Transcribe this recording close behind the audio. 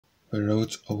The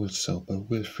roads also by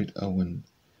Wilfred Owen.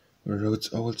 The roads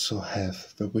also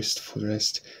have the wistful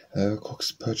rest, the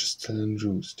weathercocks perch still and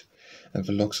roost, and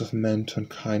the locks of men turn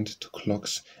kind to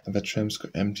clocks, and the trams go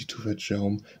empty to their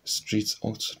drome, the streets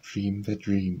also dream their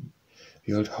dream.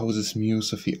 The old houses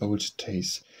muse of the old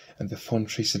days, and the fond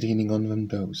trees leaning on them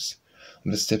doze.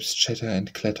 On the steps chatter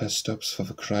and clatter stops, for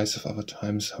the cries of other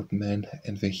times hold men,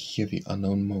 and they hear the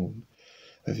unknown moan.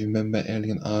 They remember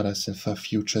alien ardours and far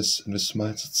futures, and the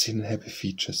smiles that seen in happy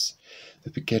features. The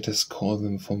begetters call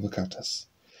them from the gutters,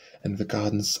 and the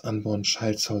garden's unborn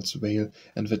child souls wail,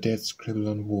 and the dead scribble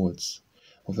on walls.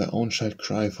 Of their own child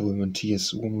cry for women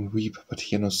tears, women weep, but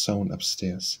hear no sound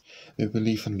upstairs. They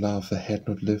believe in love they had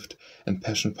not lived, and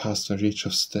passion past the reach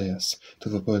of stairs, to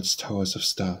the world's towers of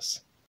stars.